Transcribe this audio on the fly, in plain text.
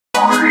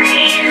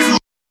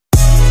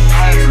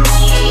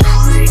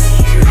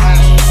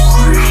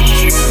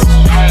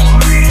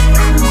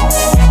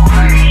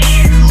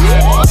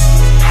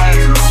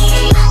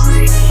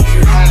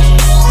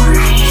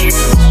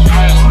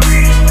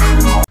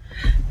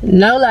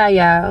No lie,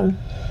 y'all.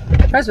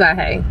 First of all,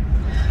 hey,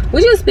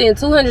 we just spent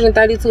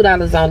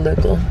 $232 on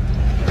liquor.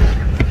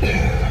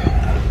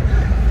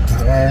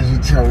 Why is you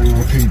telling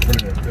the people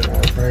that they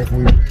don't think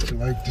we rich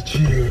like the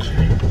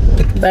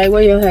children? Babe,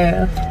 where your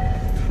hair?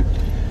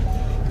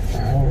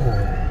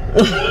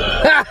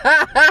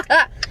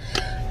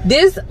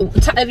 This,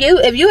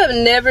 if you have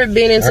never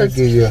been into, I'll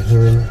give you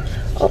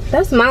 $100. oh,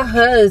 that's my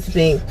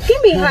husband.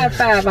 Give me a high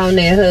five on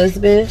that,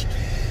 husband.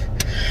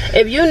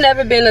 If you've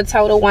never been to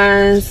Total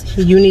Wines,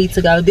 you need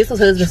to go. This was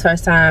husband's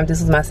first time.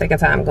 This was my second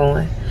time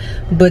going.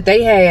 But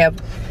they have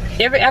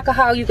every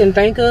alcohol you can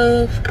think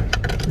of.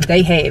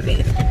 They have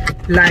it.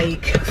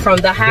 Like from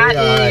the high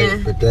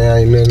end. But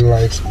they ain't nothing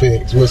like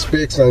Specs. Well,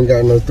 Specs ain't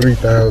got no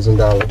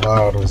 $3,000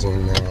 bottles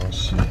in there.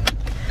 Shit.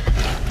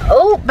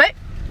 Oh, babe.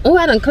 Oh,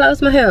 I done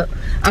closed my hair.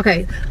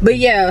 Okay, but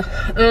yeah.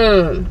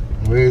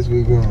 Where's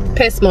we going?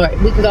 PetSmart.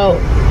 We can go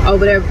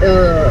over there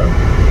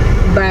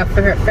by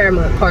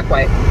Fairmont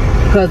Parkway.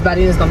 Because by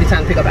then it's gonna be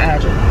time to pick up an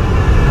hydrant.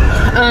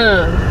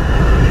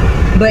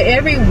 But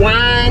every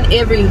wine,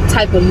 every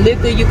type of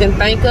liquor you can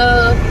think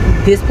of,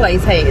 this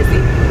place has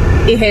it.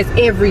 It has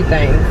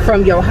everything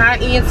from your high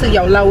end to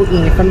your low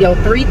end, from your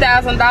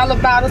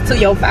 $3,000 bottles to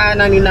your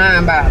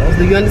 $5.99 bottles.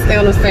 Do you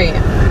understand what I'm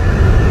saying?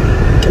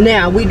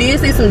 Now we did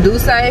see some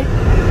Douce,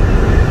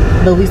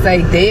 but we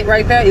say that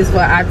right there is for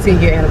our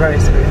 10-year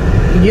anniversary.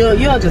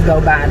 You don't just go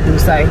buy a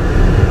Douce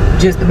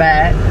just to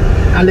buy it.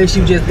 Unless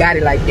you just got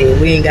it like that.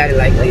 We ain't got it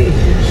like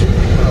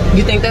that.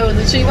 You think that was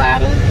a cheap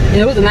item?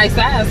 It was a nice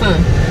size, huh?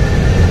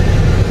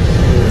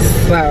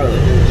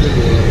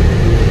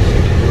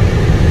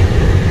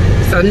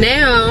 So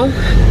now,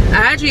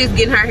 Audrey is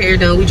getting her hair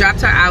done. We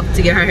dropped her off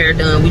to get her hair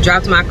done. We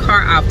dropped my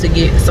car off to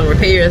get some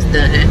repairs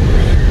done.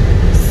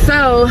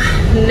 So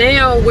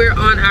now we're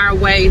on our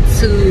way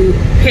to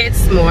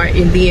PetSmart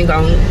and then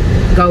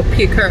gonna go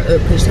pick her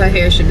up because her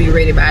hair should be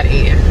ready by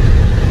then.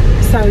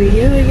 So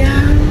yeah,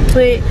 y'all.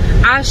 But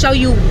I'll show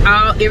you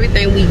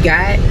everything we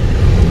got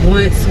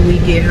once we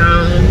get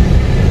home.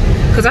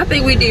 Cause I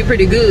think we did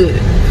pretty good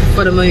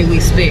for the money we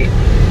spent.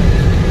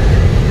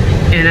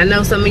 And I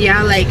know some of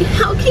y'all like,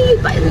 how can you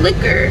buy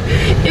liquor?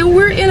 And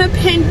we're in a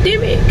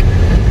pandemic.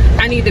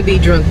 I need to be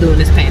drunk during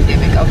this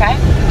pandemic, okay?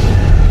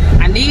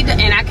 I need to,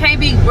 and I can't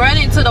be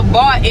running to the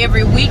bar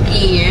every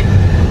weekend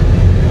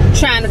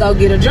trying to go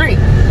get a drink.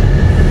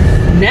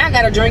 Now I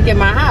got a drink in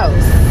my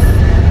house.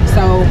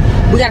 So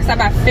we gotta stop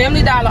by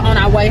Family Dollar on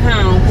our way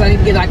home because I need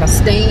to get like a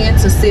stand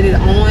to sit it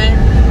on.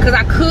 Because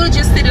I could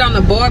just sit it on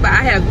the bar, but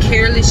I have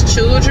careless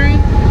children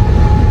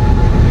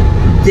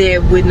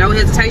that with no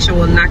hesitation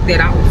will knock that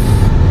off.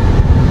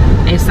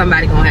 And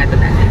somebody gonna have to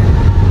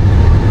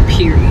die.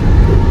 Period.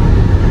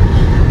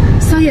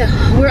 So yeah,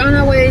 we're on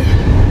our way.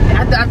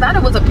 I thought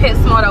it was a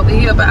PetSmart over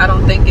here, but I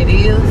don't think it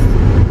is.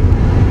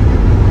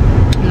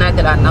 Not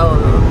that I know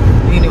of.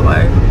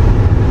 Anyway,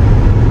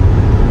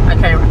 I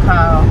can't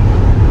recall.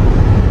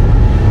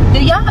 Do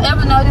y'all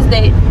ever notice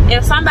that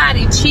if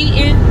somebody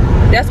cheating,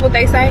 that's what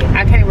they say?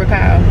 I can't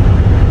recall.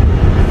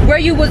 Where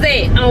you was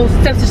at on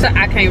such and such?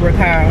 I can't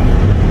recall.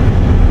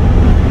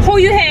 Who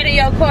you had in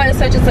your car and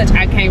such,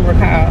 I can't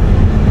recall.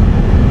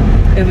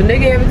 If a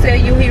nigga ever tell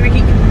you he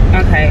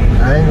okay.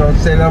 I ain't gonna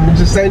say that, I'm gonna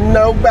just say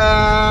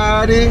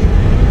nobody.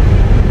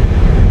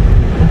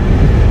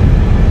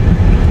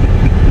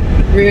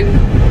 Really?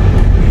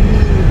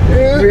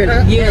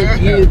 Really?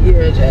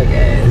 You're a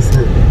jackass.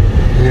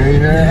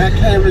 Yeah, I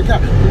can't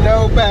recall.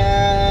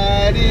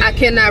 Nobody. I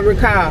cannot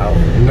recall.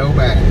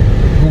 Nobody.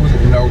 Who's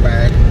it?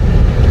 Nobody.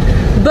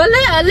 But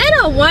let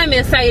a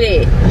woman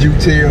say that. You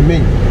tell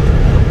me.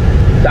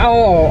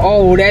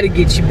 Oh, that'll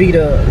get you beat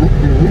up.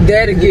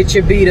 That'll get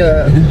you beat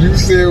up. You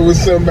said it was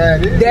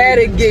somebody.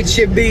 That'll get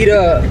you beat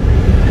up.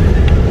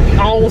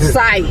 On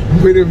sight.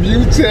 But if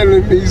you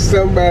telling me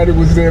somebody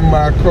was in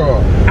my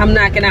car, I'm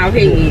knocking out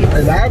heads.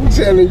 And I'm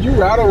telling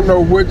you, I don't know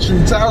what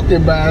you talking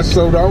about.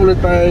 So the only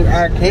thing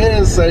I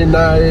can say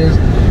now is,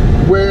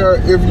 well,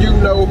 if you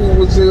know who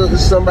was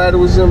somebody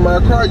was in my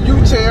car, you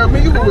tell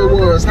me who it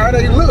was, how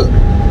they look.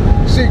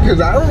 See, because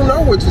I don't know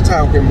what you're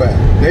talking about.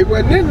 They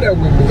wasn't in there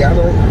with me. I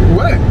don't,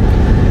 what?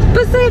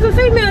 But see, if a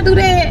female do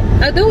that,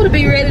 a dude would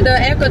be ready to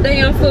act a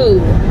damn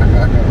fool.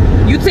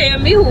 You tell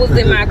me who was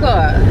in my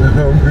car.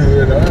 I'm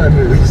being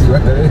honest,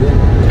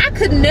 right? I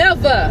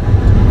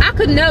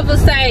could never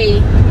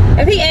say,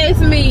 if he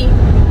asked me,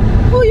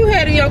 who you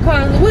had in your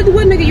car? What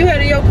nigga you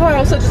had in your car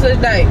on such and such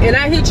day? And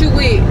I hit you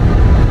with,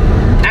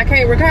 I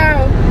can't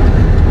recall.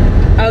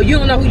 Oh, you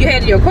don't know who you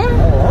had in your car?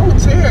 Oh, I'm gonna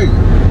tell you.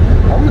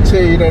 I'm gonna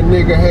tell you that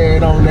nigga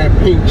had on that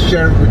pink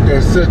shirt with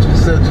that such and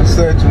such and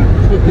such.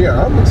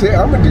 Yeah,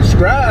 I'm gonna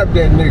describe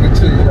that nigga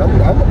to you. I'm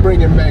gonna bring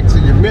him back to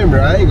your memory.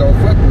 I ain't gonna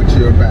fuck with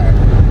you about it.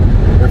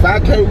 If I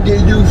can't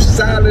give you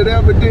solid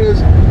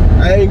evidence,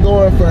 I ain't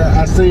going for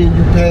I seen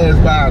you pass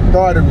by. I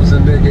thought it was a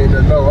nigga in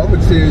the low. I'm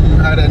gonna tell you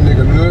how that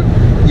nigga looked.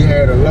 He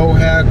had a low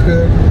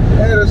haircut.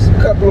 Had a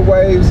couple of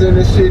waves in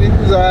the shit. He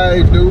was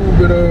alright, dude,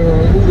 but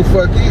who the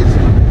fuck is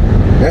he?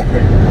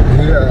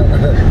 Yeah.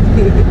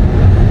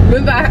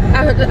 Remember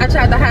I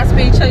tried to high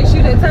speed chase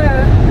you that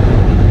time?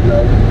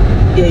 No.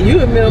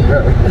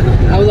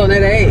 I was on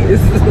that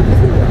ass.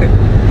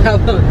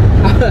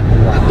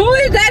 Who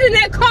is that in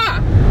that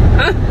car?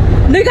 Huh?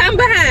 Nigga, I'm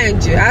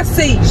behind you. I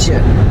see you.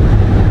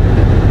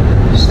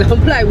 Just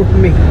don't play with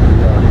me.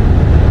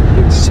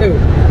 Sure.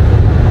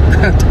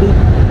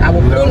 I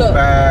will pull up.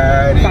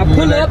 If I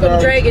pull up, I'm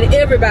dragging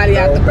everybody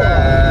out the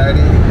car.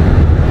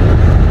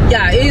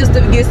 Yeah, it used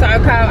to get so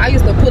cold. I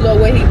used to pull up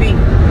where he be.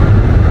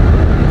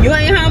 You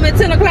ain't home at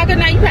 10 o'clock at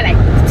night? You probably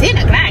like, 10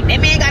 o'clock? That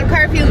man got a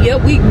curfew? Yeah,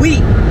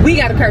 we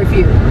got a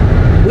curfew.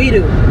 We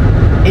do.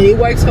 And it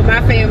works for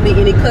my family,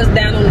 and it cuts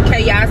down on the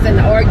chaos and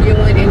the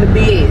arguing and the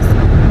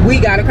BS. We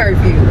got a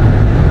curfew.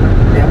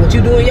 Now, what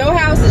you do in your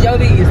house is your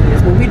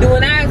business. What we do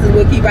in ours is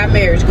we'll keep our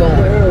marriage going.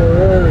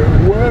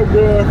 Where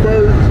going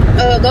first?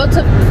 Go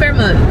to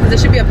µ, because there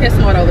should be a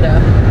PetSmart over there.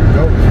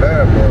 Go to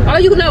µ. Oh,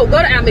 you know, go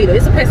to Alameda.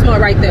 It's a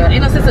PetSmart right there.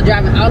 Ain't no sense of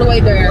driving all the way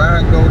there.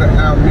 Why go to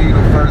Alameda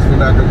first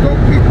when I could go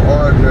pick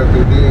Arden up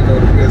and then go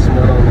to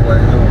PetSmart on the way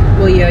home?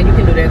 Well, yeah, you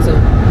can do that too.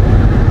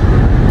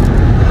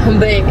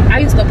 But I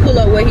used to pull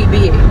up where he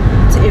be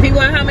at. If he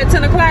went home at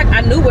 10 o'clock,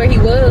 I knew where he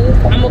was.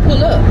 I'm going to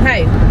pull up.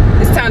 Hey,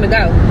 it's time to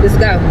go. Let's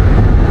go.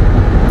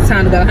 It's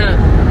time to go home.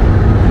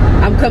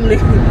 I'm coming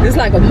to, it's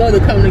like a mother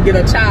coming to get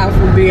a child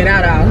from being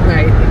out all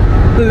night.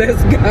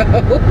 Let's go.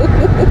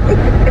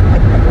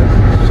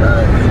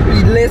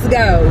 Let's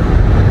go.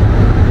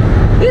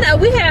 You know,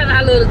 we have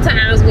our little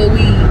times where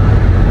we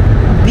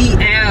be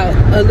out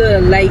a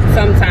little late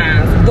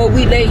sometimes, but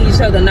we let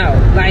each other know.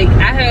 Like,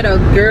 I had a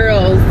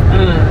girl's,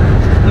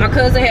 my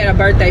cousin had a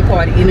birthday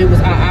party, and it was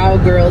an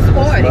all-girls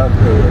party.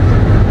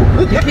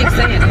 You keep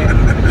saying that.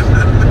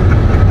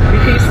 You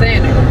keep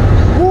saying that.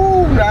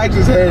 Ooh, I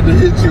just had to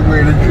hit you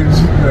with it,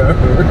 because you know.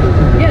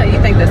 Yeah, you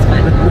think that's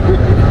funny.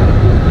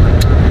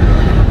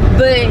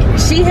 But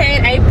she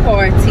had a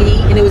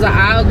party, and it was an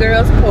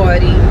all-girls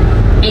party,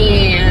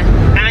 and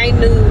I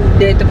knew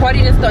that the party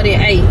didn't start at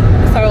 8.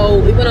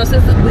 So it went on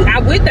since I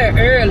went there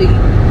early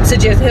to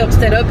just help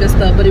set up and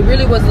stuff, but it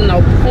really wasn't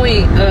no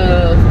point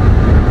of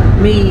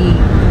me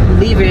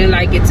leaving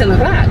like at 10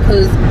 o'clock,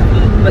 because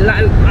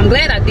I'm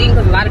glad I didn't,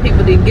 because a lot of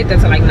people didn't get there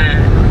till like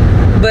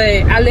 9.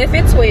 But I left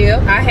at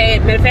 12. I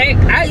had, matter of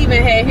fact, I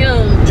even had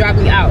him drop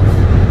me off,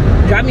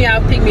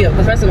 pick me up,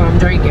 because first of all, I'm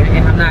drinking,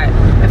 and I'm not,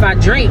 if I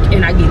drink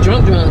and I get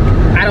drunk,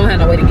 I don't have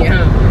no way to get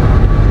home.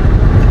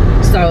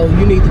 So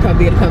you need to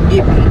be able to come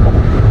get me.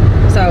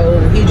 So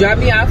he dropped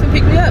me off and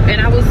picked me up,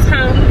 and I was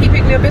home. He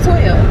picked me up at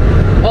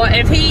 12. Or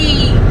if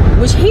he,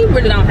 which he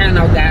really don't have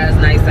no guys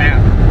nights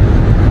out.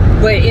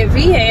 But if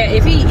he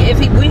had,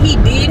 when he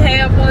did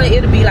have one,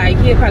 it'd be like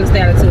he'd probably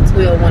stay out until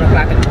 12, 1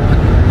 o'clock in the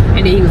morning,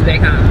 and then he was back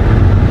home.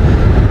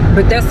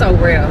 But that's so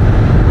rare.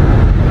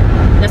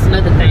 That's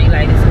another thing,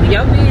 ladies. When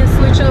your man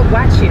switch up,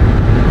 watch him.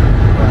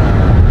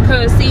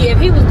 Cause see, if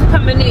he was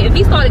coming in, if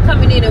he started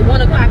coming in at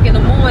 1 o'clock in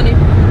the morning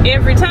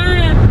every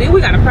time, then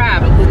we got a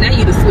problem. Cause now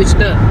you done switched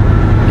up.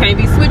 Can't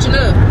be switching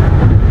up.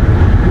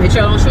 Make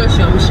sure I don't trust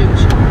you, I'ma shoot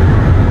you.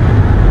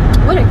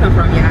 Where they come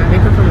from, y'all? They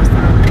come from a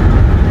song.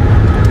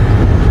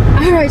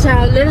 Alright,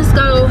 y'all, let us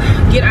go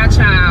get our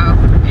child,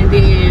 and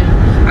then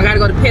I gotta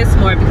go to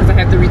PetSmart because I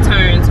have to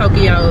return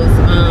Tokyo's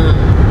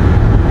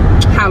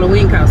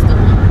Halloween costume.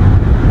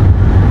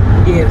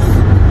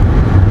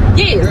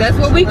 Yes, that's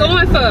what we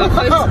going for.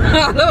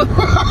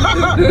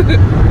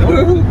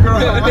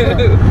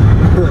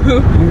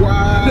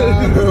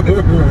 Wow.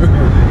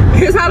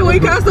 His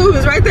Halloween costume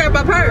is right there in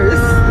my purse.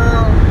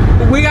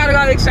 We gotta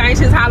go exchange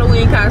his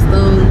Halloween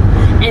costume,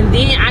 and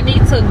then I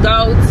need to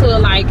go to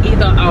like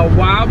either a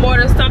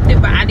Walmart or something,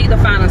 but I need to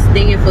find a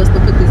stand for us to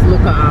put this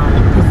looker on,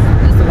 because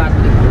it's a lot of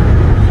liquor.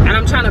 And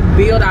I'm trying to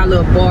build our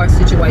little bar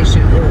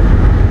situation up,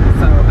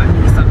 so I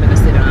need something to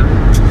sit on.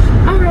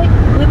 Alright,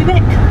 we'll be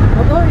back.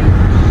 Oh boy.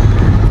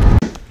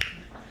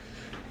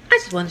 I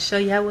just want to show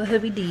y'all what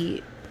hubby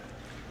did.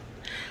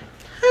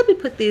 Hubby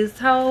put this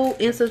whole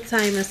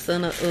entertainment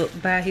center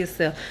up by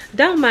himself.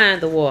 Don't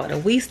mind the water.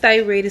 We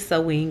stay ready, so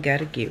we ain't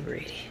gotta get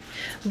ready.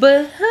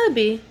 But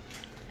hubby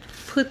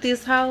put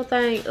this whole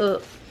thing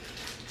up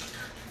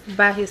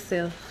by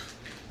himself.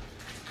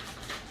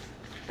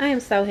 I am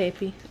so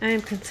happy. I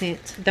am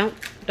content. Don't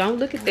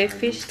look at that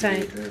fish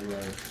tank,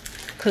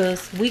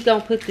 cause we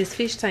gonna put this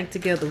fish tank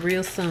together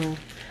real soon.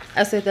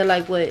 I said that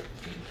like what?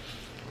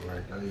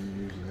 Like I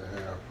usually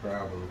have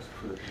problems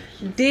putting.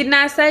 Did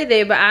not say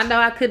that, but I know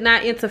I could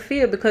not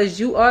interfere, because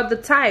you are the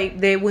type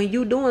that when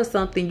you doing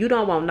something, you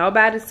don't want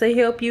nobody to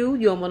help you.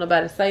 You don't want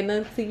nobody to say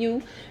nothing to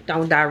you.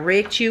 Don't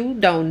direct you.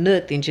 Don't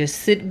nothing.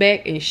 Just sit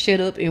back and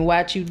shut up and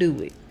watch you do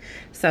it.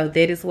 So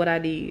that is what I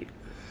did.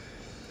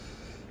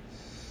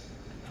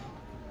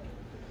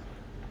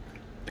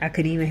 I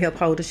could even help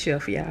hold the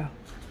shelf, y'all.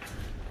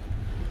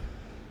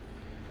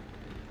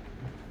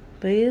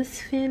 But it's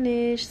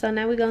finished. So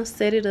now we're going to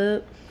set it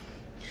up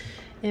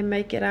and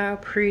make it all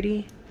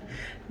pretty.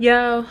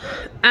 Yo,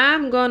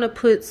 I'm gonna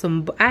put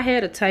some, I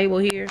had a table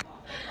here.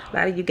 A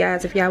lot of you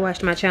guys, if y'all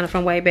watched my channel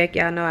from way back,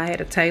 y'all know I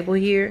had a table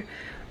here.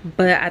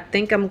 But I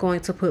think I'm going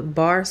to put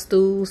bar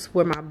stools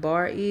where my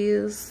bar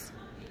is.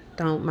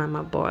 Don't mind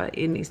my bar.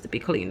 It needs to be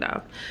cleaned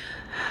off.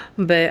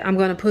 But I'm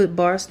going to put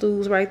bar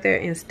stools right there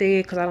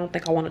instead because I don't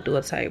think I want to do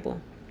a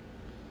table.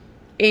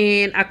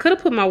 And I could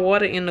have put my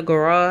water in the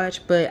garage,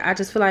 but I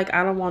just feel like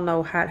I don't want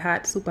no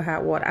hot, super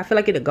hot water. I feel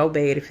like it'll go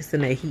bad if it's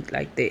in that heat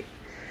like that.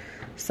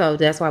 So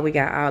that's why we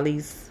got all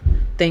these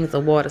things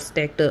of water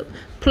stacked up.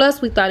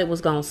 Plus, we thought it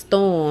was going to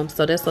storm.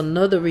 So that's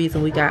another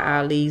reason we got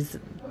all these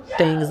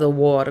things of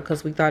water,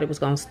 because we thought it was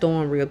going to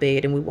storm real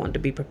bad and we wanted to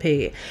be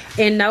prepared.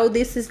 And no,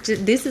 this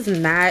is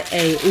not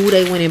a, ooh,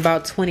 they went and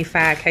bought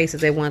 25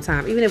 cases at one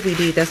time. Even if we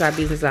did, that's our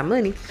business, our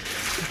money.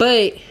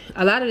 But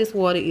a lot of this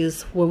water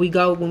is where we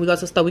go, when we go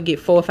to the store, we get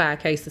 4 or 5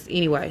 cases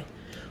anyway.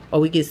 Or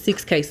we get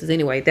 6 cases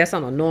anyway. That's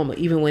on a normal.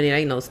 Even when it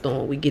ain't no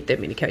storm, we get that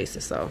many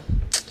cases. So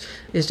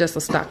it's just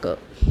a stock up.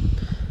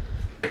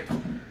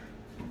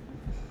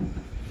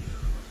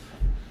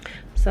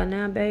 So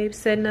now, babe,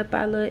 setting up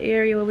our little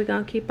area where we're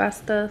going to keep our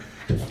stuff.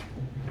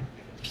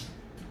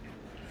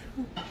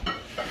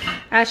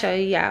 I'll show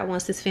you y'all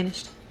once it's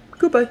finished.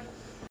 Goodbye.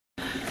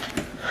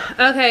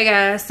 Okay,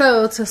 guys.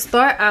 So, to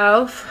start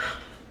off,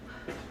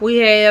 we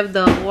have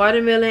the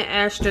watermelon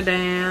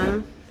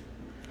Amsterdam.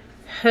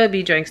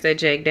 Hubby drinks that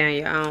Jack down.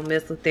 You don't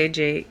mess with that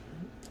Jack.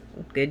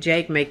 That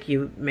Jack make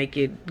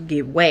it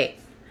get wet.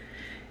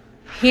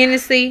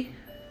 Hennessy.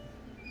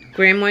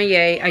 Grand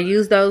Marnier. I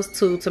use those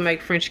two to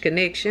make French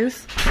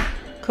connections.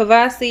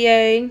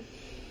 Қ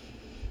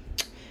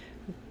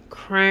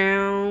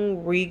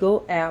Crown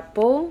Regal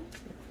Apple,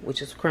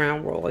 which is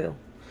Crown Royal.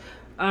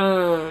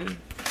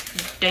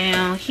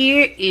 Down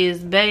here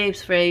is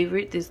Babe's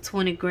favorite. This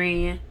 20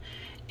 grand.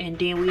 And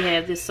then we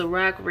have this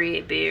Ciroc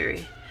Red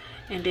Berry.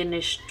 And then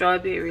this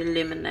strawberry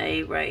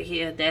lemonade right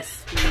here.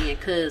 That's me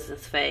and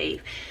cousin's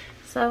fave.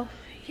 So,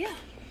 yeah.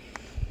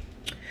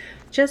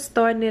 Just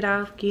starting it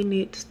off, getting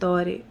it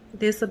started.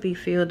 This will be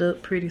filled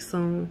up pretty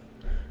soon.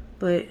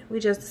 But we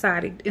just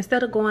decided,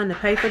 instead of going to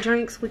pay for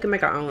drinks, we can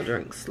make our own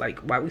drinks. Like,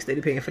 why we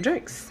steady paying for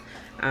drinks?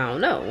 I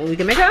don't know. We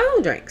can make our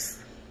own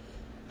drinks.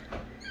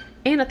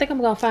 And I think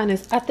I'm going to find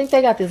this. I think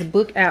they got this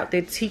book out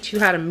that teach you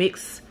how to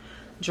mix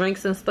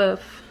drinks and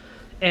stuff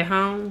at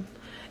home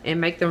and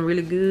make them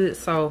really good.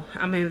 So,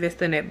 I'm going to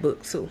invest in that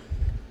book too.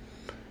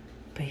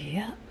 But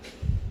yeah.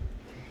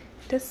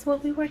 This is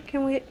what we're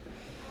working with.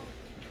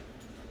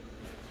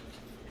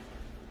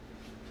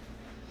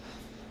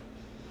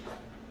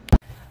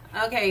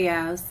 Okay,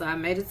 y'all, so I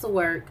made it to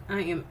work. I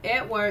am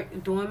at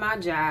work doing my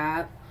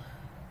job.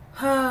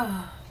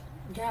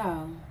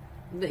 Y'all,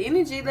 the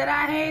energy that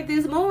I had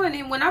this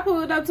morning when I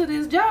pulled up to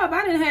this job,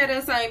 I didn't have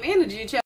that same energy.